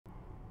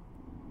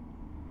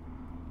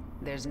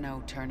There's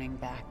no turning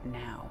back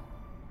now.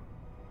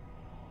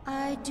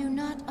 I do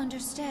not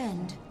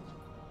understand.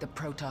 The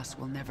Protoss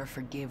will never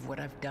forgive what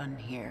I've done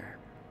here.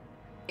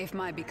 If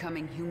my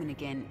becoming human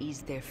again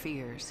eased their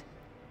fears,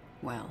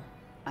 well,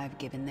 I've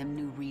given them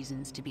new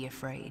reasons to be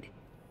afraid.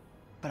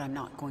 But I'm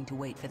not going to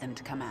wait for them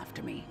to come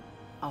after me.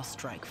 I'll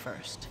strike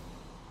first.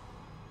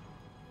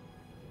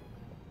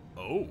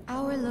 Oh.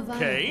 Our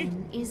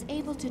Leviathan is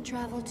able to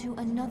travel to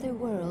another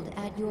world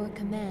at your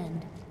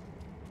command.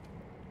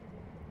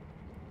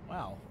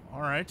 Wow.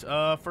 All right.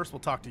 First we'll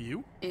talk to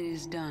you. It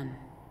is done.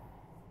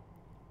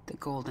 The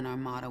Golden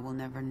Armada will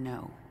never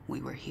know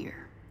we were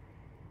here.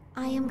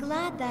 I am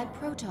glad that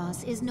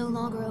Protoss is no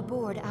longer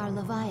aboard our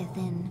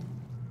Leviathan.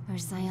 Her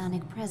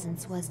psionic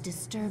presence was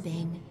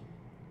disturbing.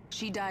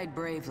 She died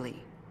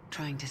bravely,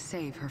 trying to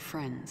save her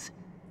friends.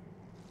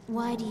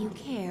 Why do you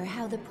care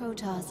how the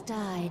Protoss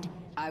died?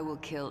 I will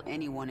kill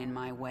anyone in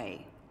my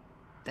way.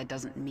 That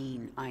doesn't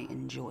mean I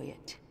enjoy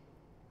it.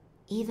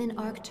 Even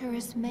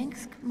Arcturus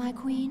Mengsk, my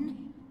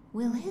queen?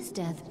 Will his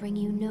death bring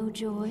you no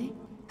joy?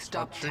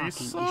 Stop talking,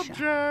 Isha.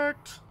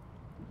 Subject.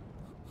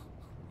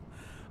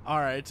 All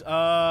right.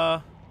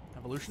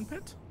 Evolution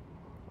pit.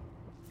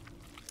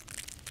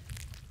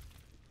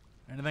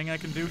 Anything I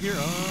can do here?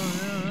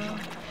 Yeah.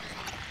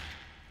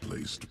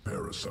 Placed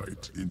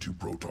parasite into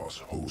Protoss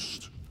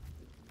host.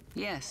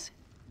 Yes.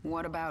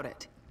 What about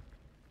it?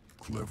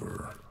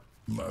 Clever.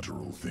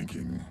 Lateral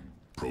thinking.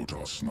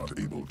 Protoss not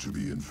able to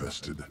be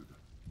infested,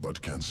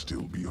 but can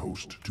still be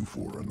host to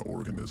foreign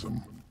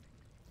organism.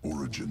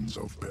 Origins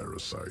of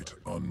parasite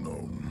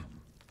unknown.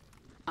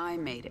 I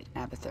made it,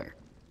 Abathur.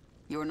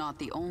 You're not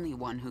the only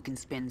one who can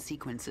spin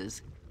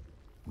sequences.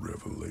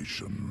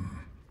 Revelation.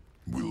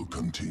 Will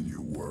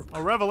continue work.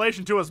 A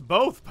revelation to us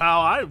both,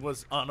 pal. I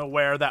was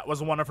unaware that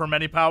was one of her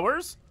many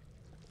powers.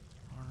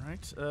 All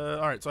right, so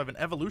I have an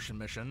evolution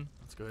mission.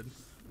 That's good.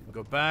 We'll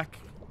go back.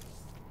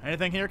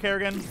 Anything here,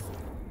 Kerrigan?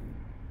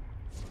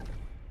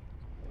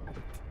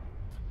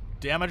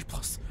 Damage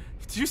plus...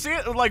 Did you see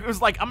it? Like, it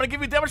was like, I'm gonna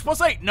give you damage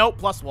plus 8. Nope,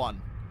 plus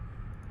 1.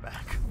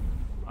 Back.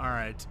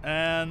 Alright,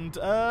 and,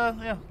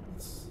 yeah.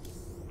 Let's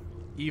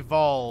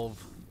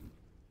evolve.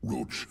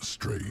 Roach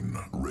strain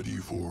ready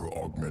for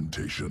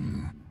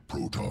augmentation.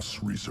 Protoss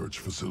research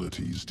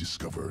facilities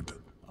discovered.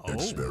 Oh.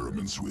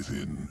 Experiments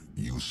within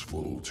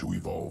useful to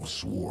evolve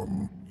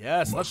swarm.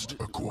 Yes, Must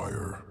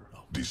acquire.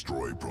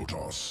 Destroy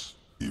Protoss.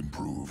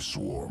 Improve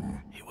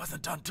swarm. He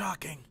wasn't done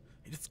talking.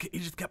 He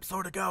just kept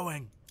sort of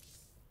going.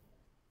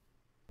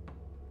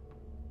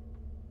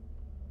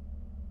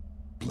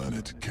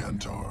 Planet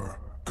Kantar.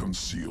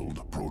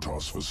 Concealed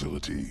Protoss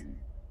facility.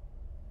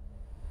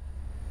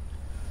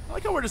 I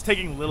like how we're just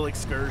taking little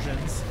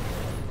excursions.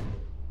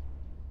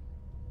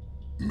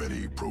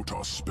 Many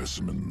Protoss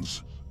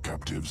specimens.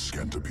 Captive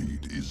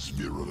Scantipede is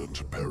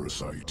virulent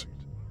parasite.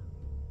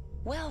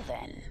 Well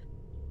then,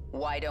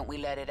 why don't we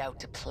let it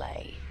out to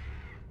play?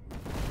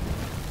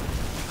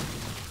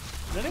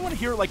 Did anyone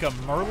hear like a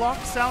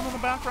Murloc sound in the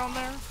background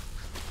there?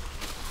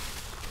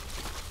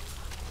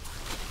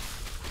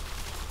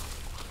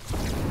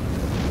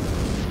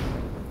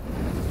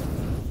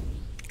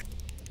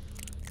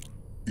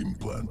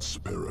 Implants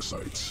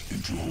parasites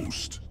into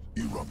host.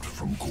 Erupt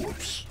from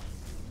corpse.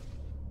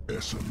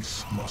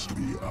 Essence must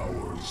be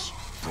ours.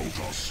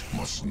 Protoss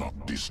must not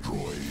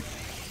destroy.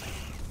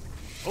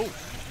 Oh,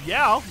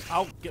 yeah,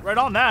 I'll get right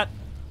on that.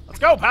 Let's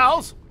go,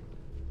 pals!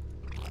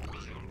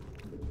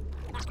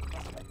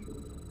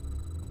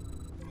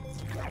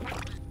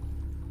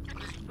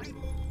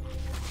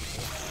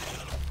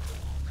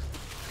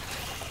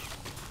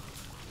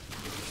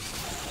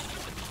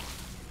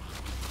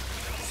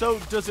 So,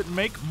 does it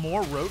make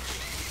more Roach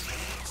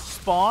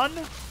spawn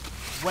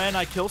when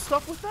I kill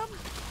stuff with them?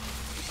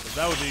 'Cause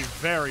that would be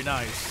very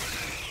nice.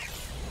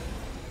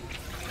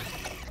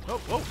 Oh,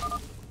 whoa.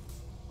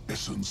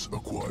 Essence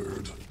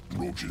acquired.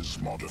 Roaches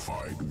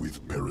modified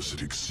with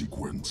parasitic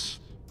sequence.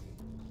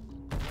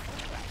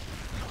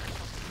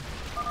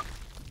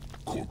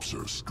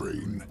 Corpser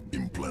strain.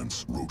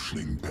 Implants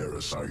roachling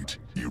parasite.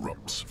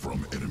 Erupts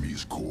from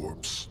enemy's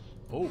corpse.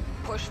 Oh,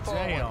 Push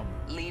forward. damn.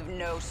 Leave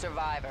no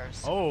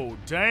survivors. Oh,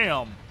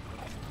 damn.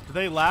 Do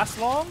they last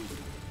long?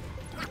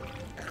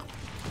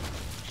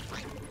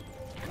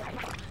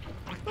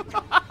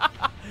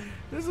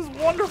 This is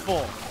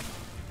wonderful.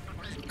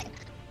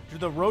 Do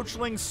the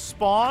roachlings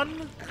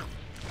spawn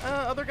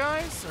other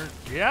guys? Or,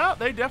 yeah,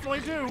 they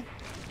definitely do.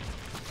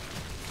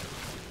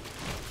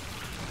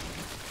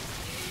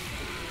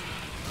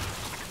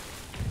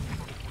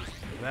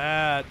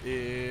 That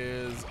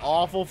is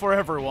awful for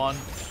everyone.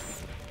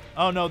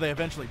 Oh no, they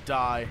eventually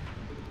die.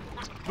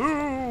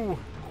 Boo!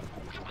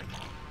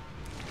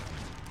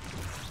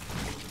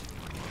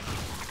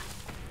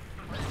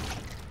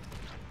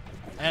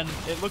 And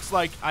it looks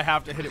like I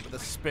have to hit it with a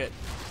spit.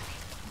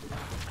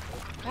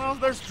 Well,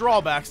 there's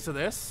drawbacks to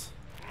this.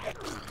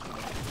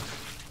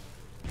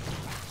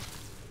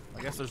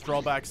 I guess there's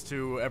drawbacks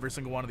to every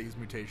single one of these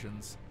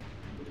mutations.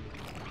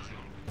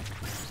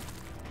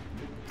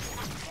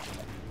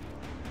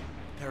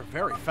 They're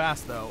very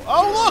fast, though.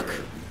 Oh, look!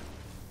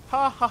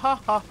 Ha ha ha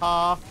ha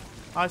ha.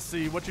 I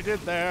see what you did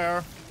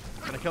there.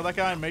 Gonna kill that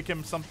guy and make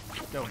him some...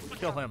 Go,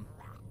 kill him.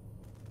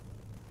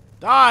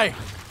 Die!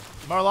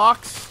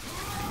 Murlocs!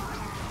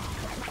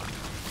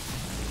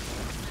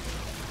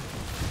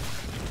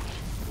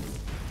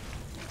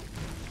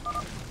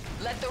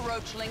 Let the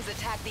roachlings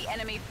attack the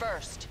enemy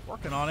first.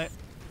 Working on it.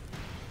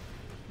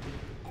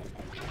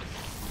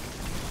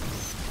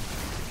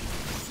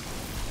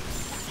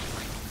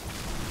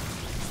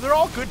 So they're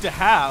all good to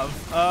have.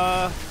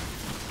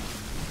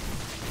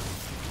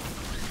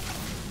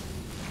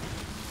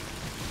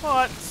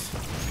 But...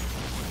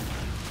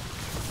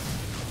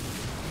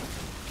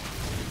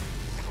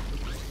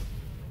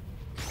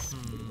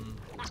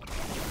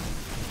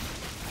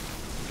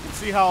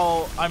 See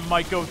how I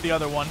might go with the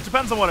other one.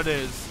 Depends on what it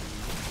is.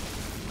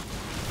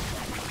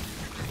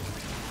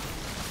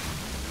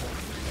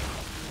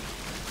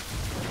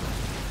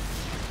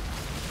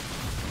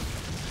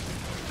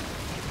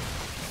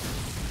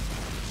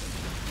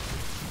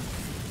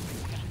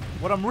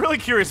 What I'm really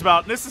curious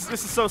about, and this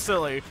is so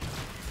silly.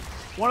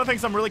 One of the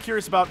things I'm really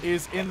curious about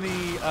is in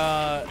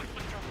the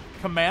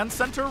command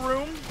center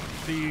room,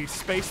 the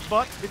space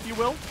butt, if you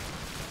will.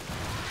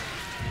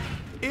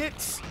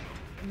 It's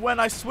when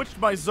I switched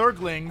my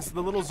zerglings,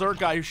 the little zerg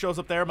guy who shows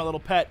up there, my little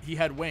pet, he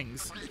had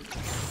wings.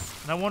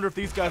 And I wonder if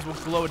these guys will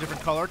glow a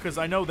different color, because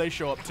I know they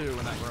show up too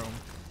in that room.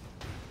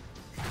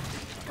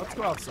 Let's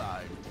go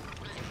outside.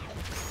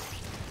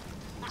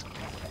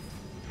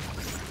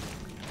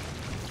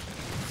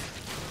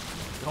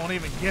 Don't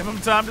even give him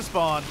time to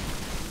spawn.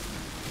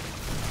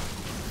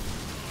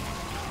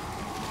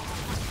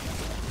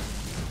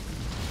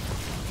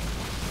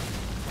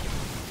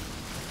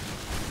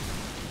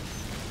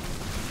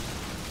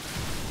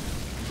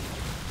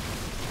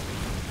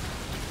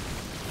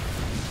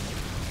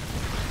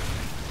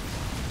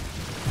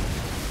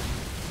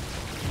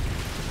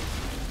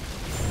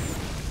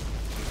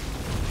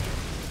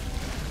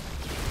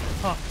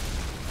 Huh.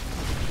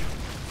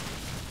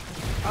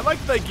 I like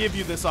that they give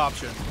you this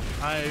option.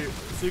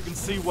 So you can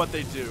see what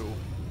they do.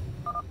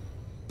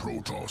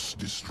 Protoss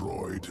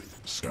destroyed.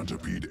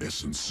 Scantipede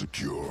essence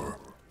secure.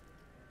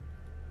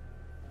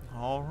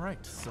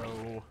 Alright,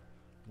 so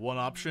one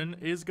option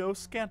is go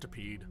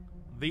Scantipede.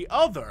 The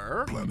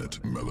other... Planet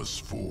Melis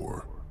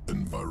 4.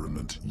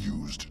 Environment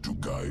used to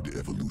guide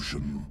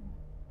evolution.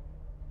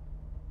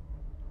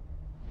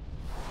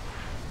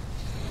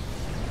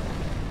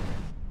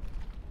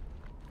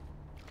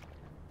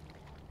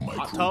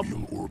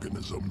 Microbial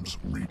organisms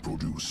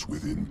reproduce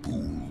within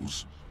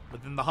pools.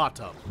 Within the hot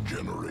tub.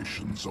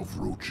 Generations of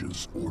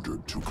roaches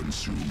ordered to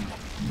consume.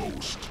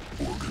 Most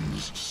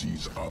organs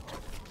seize up,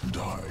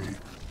 die.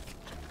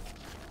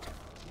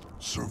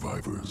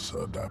 Survivors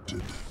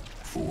adapted,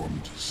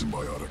 formed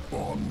symbiotic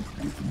bond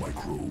with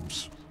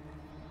microbes.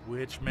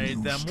 Which made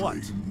New them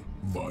what? strain,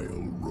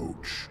 vile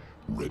roach,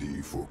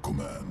 ready for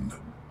command.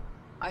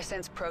 I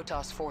sense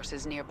Protoss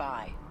forces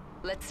nearby.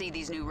 Let's see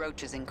these new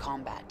roaches in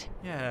combat.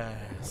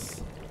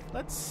 Yes.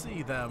 Let's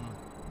see them.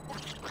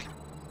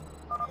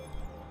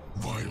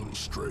 Vile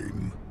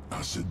strain.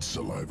 Acid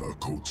saliva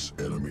coats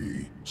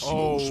enemy.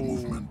 Slows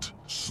movement.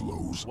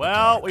 Slows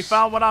Well, attacks. we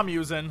found what I'm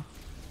using.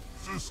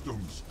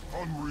 Systems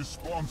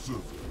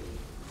unresponsive.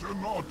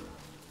 Cannot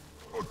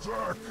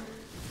attack.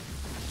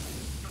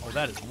 Oh,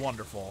 that is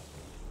wonderful.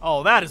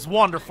 Oh, that is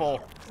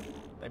wonderful.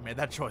 They made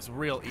that choice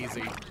real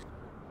easy.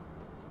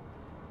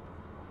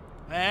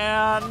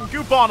 And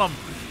goop on them.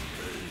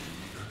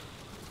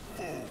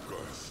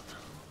 Focused.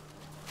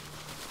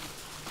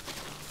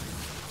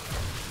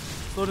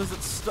 So does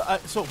it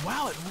so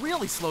wow, it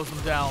really slows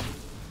them down.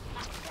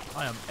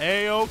 I am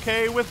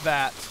A-okay with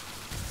that.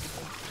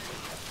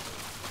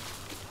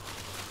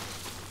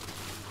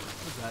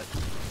 What is that?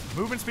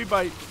 Movement speed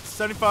by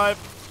 75.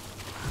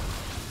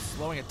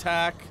 Slowing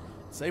attack.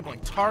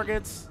 Disabling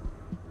targets.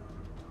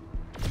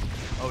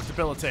 Oh,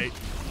 debilitate.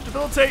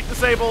 Debilitate,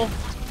 disable.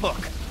 Look.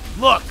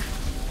 Look.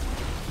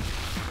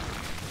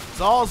 It's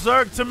all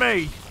zerg to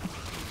me.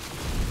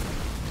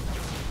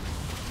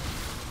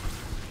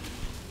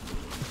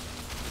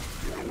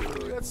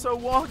 Ooh, that's so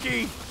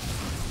wonky.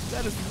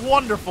 That is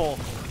wonderful.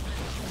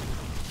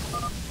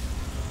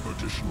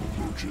 Additional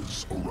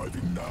roaches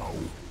arriving now.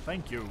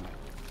 Thank you.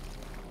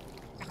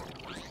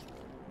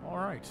 All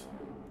right.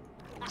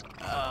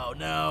 Oh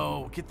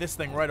no! Get this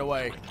thing right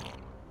away.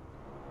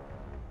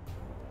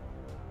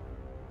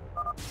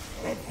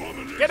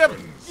 Get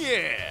him!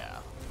 Yeah.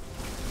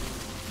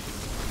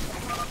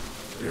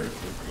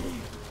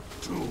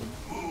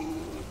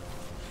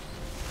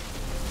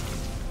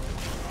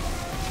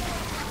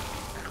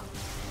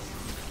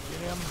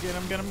 Get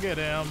him, get him, get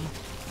him.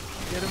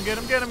 Get him, get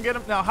him, get him, get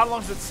him. Now, how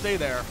long does it stay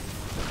there?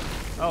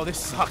 Oh, this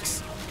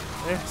sucks.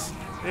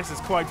 This is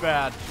quite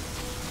bad.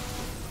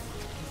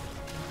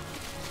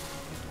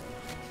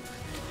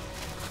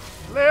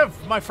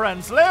 Live, my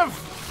friends, live!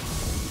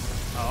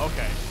 Oh,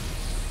 okay.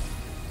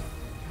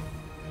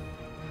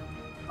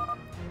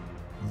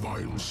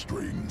 Vile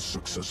strain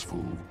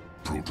successful.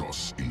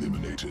 Protoss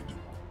eliminated.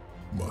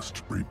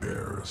 Must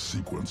prepare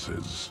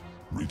sequences.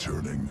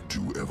 returning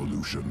to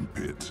Evolution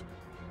Pit.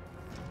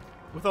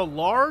 With a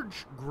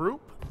large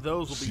group,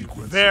 those will be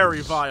Sequences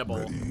very viable.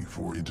 ready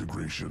for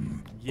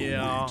integration.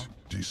 Yeah. Await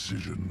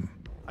decision.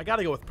 I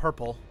gotta go with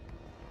purple.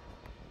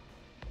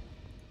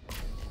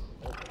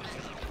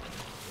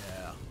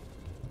 Yeah.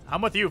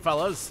 I'm with you,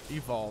 fellas.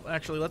 Evolve.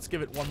 Actually, let's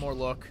give it one more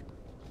look.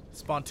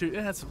 Spawn 2.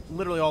 That's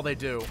literally all they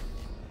do.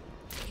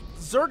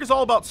 Zerg is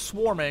all about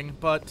swarming,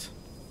 but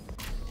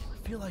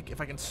I feel like if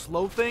I can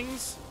slow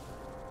things...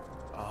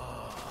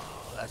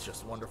 Oh, that's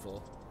just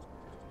wonderful.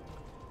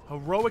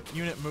 Heroic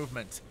unit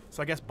movement.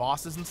 So I guess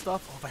bosses and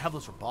stuff? Oh, if I have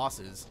those for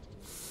bosses.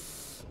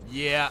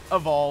 Yeah,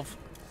 evolve.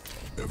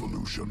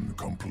 Evolution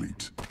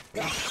complete.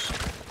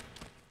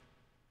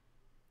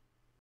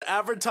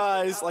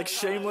 Advertise like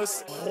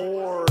shameless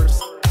whores.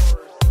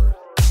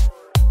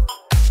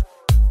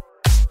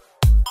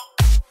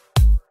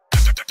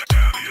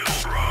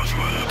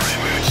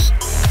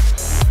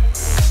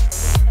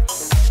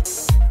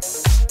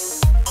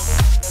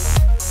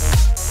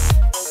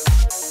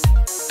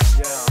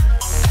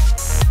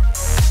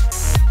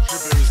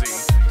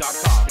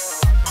 Tribuzzi.com